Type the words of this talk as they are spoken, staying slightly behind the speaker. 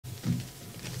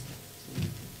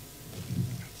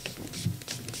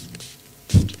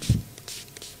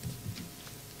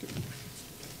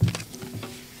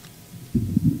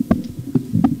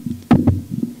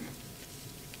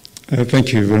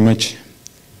Thank you very much.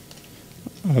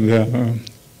 The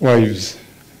wives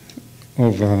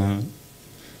of the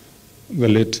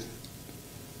late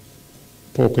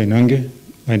Paul Koinange,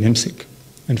 my namesake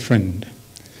and friend,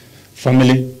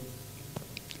 family,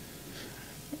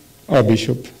 our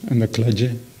bishop and the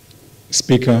clergy,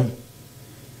 speaker,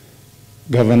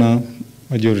 governor,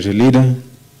 majority leader,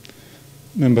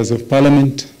 members of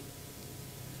parliament,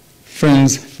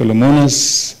 friends, fellow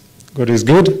mourners, God is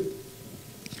good.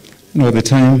 And all the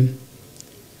time.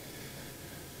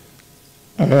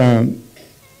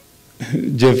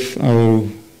 Jeff, I'll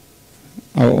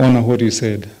honor what you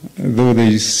said. Though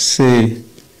they say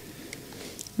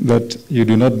that you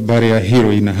do not bury a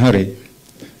hero in a hurry,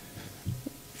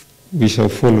 we shall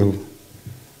follow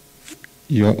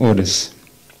your orders.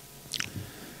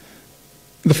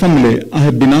 The family, I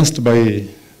had been asked by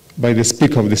the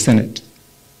Speaker of the Senate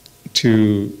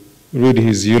to read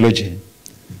his eulogy.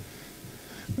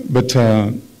 But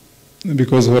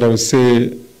because what I would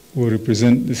say will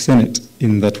represent the Senate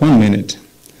in that 1 minute,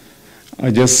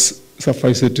 I just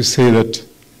suffice it to say that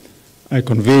I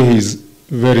convey his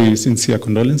very sincere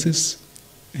condolences.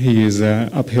 He is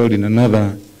upheld in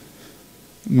another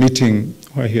meeting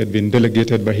where he had been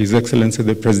delegated by His Excellency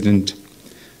the President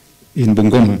in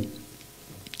Bungoma.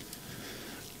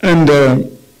 And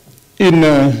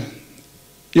in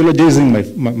eulogizing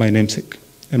my namesake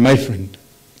and my friend,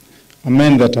 a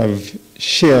man that I've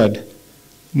shared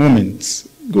moments,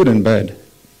 good and bad,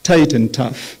 tight and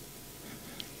tough,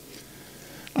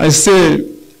 I say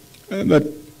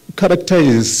that character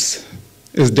is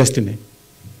destiny.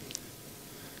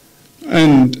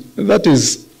 And that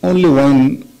is only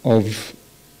one of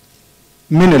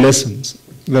many lessons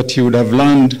that you would have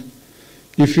learned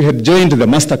if you had joined the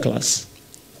masterclass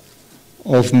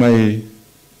of my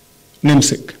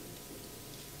namesake,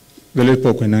 the late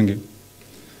Paul Koinange.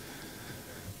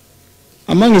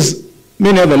 Among his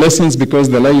many other lessons, because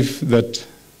the life that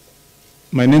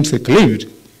my namesake lived,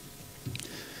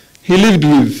 he lived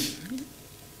with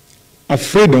a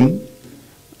freedom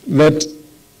that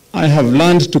I have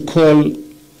learned to call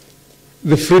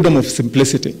the freedom of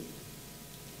simplicity.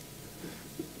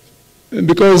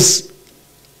 Because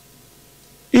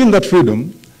in that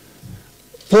freedom,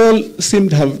 Paul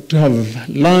seemed to have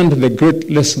learned the great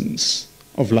lessons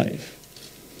of life.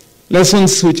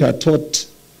 Lessons which are taught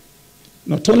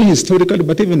not only historically,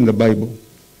 but even in the Bible.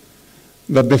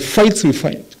 That the fights we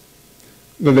fight,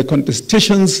 that the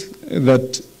contestations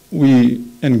that we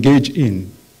engage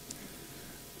in,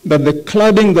 that the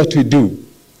clubbing that we do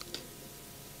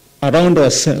around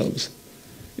ourselves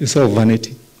is all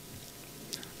vanity.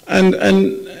 And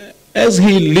as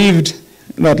he lived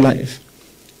that life,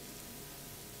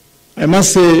 I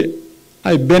must say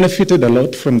I benefited a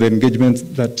lot from the engagements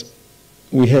that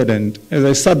we had. And as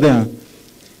I sat there,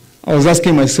 I was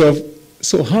asking myself,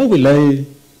 so how will I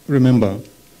remember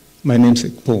my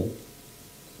namesake, Paul?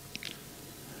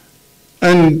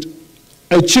 And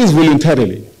I choose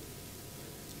voluntarily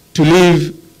to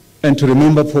live and to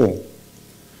remember Paul,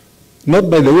 not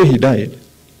by the way he died,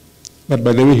 but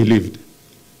by the way he lived.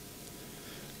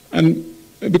 And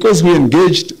because we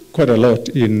engaged quite a lot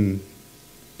in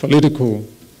political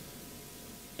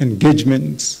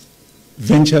engagements,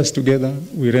 ventures together,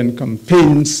 we ran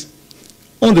campaigns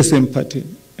on the same party,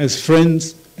 as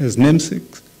friends, as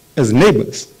namesakes, as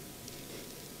neighbors.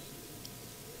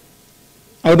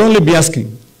 I would only be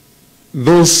asking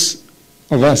those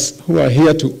of us who are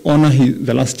here to honor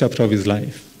the last chapter of his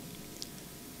life,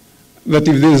 that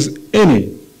if there's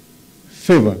any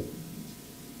favor,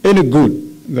 any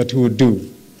good that he would do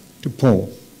to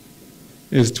Paul,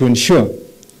 is to ensure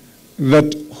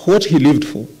that what he lived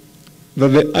for, that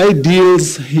the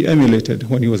ideals he emulated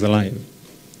when he was alive,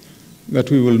 that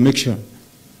we will make sure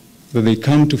that they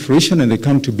come to fruition and they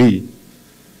come to be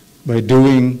by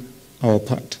doing our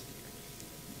part.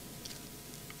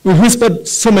 We whispered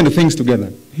so many things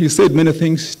together. He said many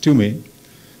things to me,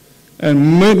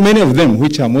 and many of them,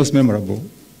 which are most memorable,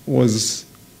 was,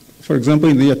 for example,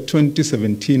 in the year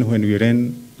 2017 when we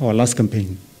ran our last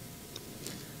campaign.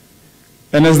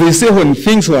 And as they say, when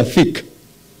things were thick,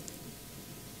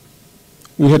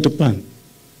 we had to plan.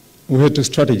 We had to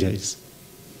strategize.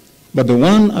 But the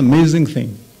one amazing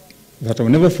thing that I will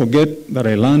never forget that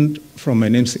I learned from my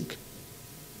namesake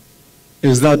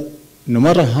is that no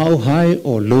matter how high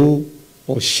or low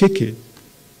or shaky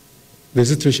the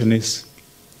situation is,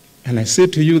 and I say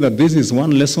to you that this is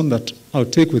one lesson that I'll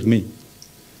take with me.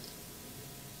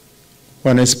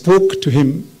 When I spoke to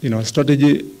him in our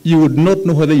strategy, you would not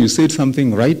know whether you said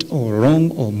something right or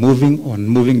wrong or moving or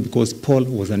unmoving, because Paul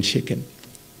was unshaken.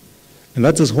 And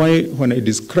that is why when I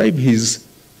describe his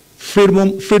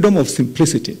freedom of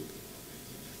simplicity.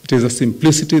 It is a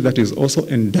simplicity that is also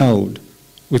endowed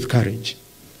with courage.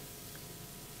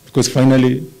 Because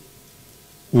finally,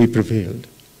 we prevailed.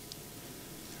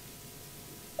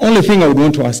 Only thing I would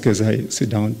want to ask as I sit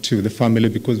down to the family,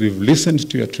 because we've listened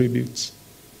to your tributes,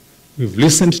 we've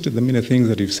listened to the many things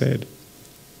that you've said,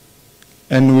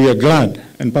 and we are glad,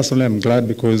 and personally I'm glad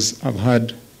because I've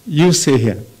heard you say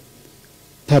here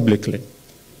publicly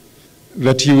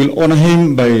that you will honor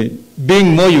him by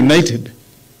being more united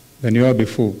than you were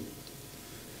before.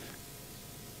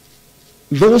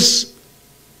 Those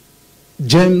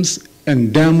gems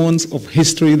and diamonds of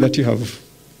history that you have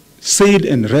said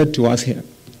and read to us here,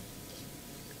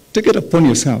 take it upon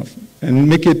yourself and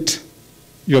make it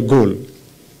your goal.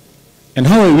 And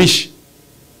how I wish,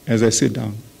 as I sit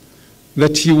down,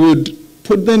 that you would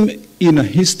put them in a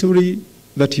history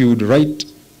that you would write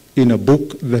in a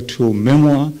book that will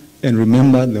memoir and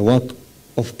remember the work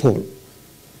of Paul,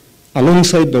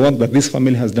 alongside the work that this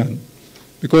family has done.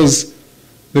 Because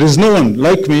there is no one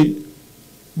like me,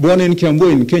 born in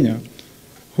Kiambu in Kenya,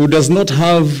 who does not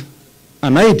have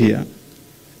an idea,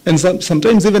 and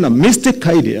sometimes even a mystic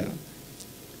idea,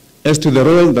 as to the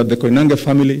role that the Koinange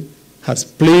family has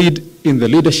played in the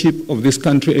leadership of this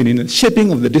country and in the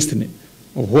shaping of the destiny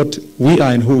of what we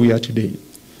are and who we are today.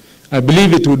 I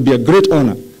believe it would be a great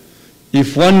honor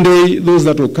if one day those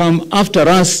that will come after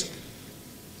us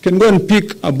can go and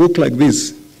pick a book like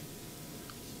this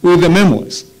with the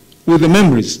memoirs, with the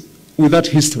memories, with that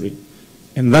history.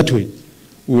 And that way,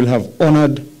 we will have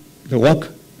honored the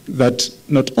work that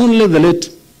not only the late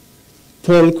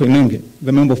Paul Koinange,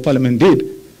 the Member of Parliament, did,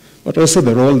 but also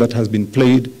the role that has been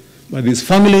played by this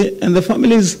family and the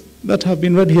families that have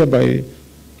been read here by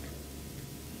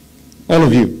all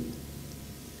of you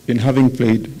in having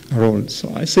played a role.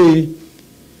 So I say,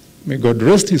 may God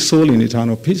rest his soul in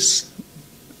eternal peace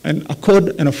and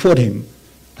accord and afford him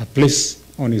a place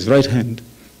on his right hand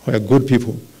where good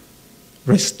people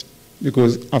rest.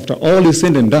 Because after all is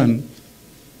said and done,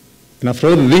 and after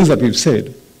all the things that we've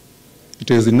said, it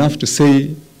is enough to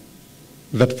say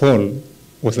that Paul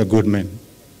was a good man.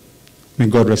 May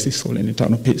God rest his soul in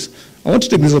eternal peace. I want to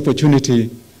take this opportunity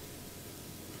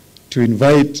to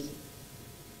invite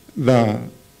the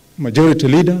majority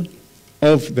leader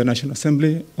of the National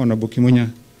Assembly, Honorable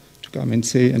Kimunya, to come and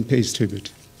say and pay his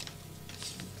tribute.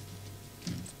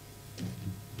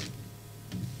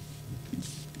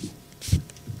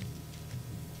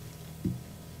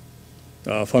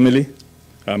 Family,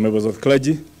 members of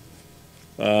clergy,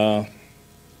 all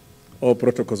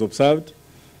protocols observed.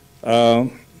 I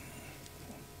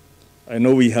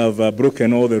know we have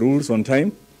broken all the rules on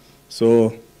time,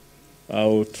 so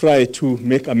I'll try to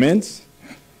make amends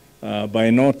by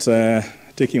not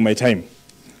taking my time.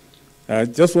 I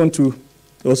just want to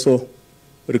also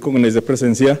recognize the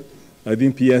presence here. I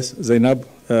think PS Zainab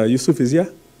Yusuf is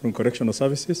here from Correctional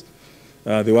Services.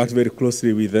 They worked very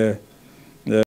closely with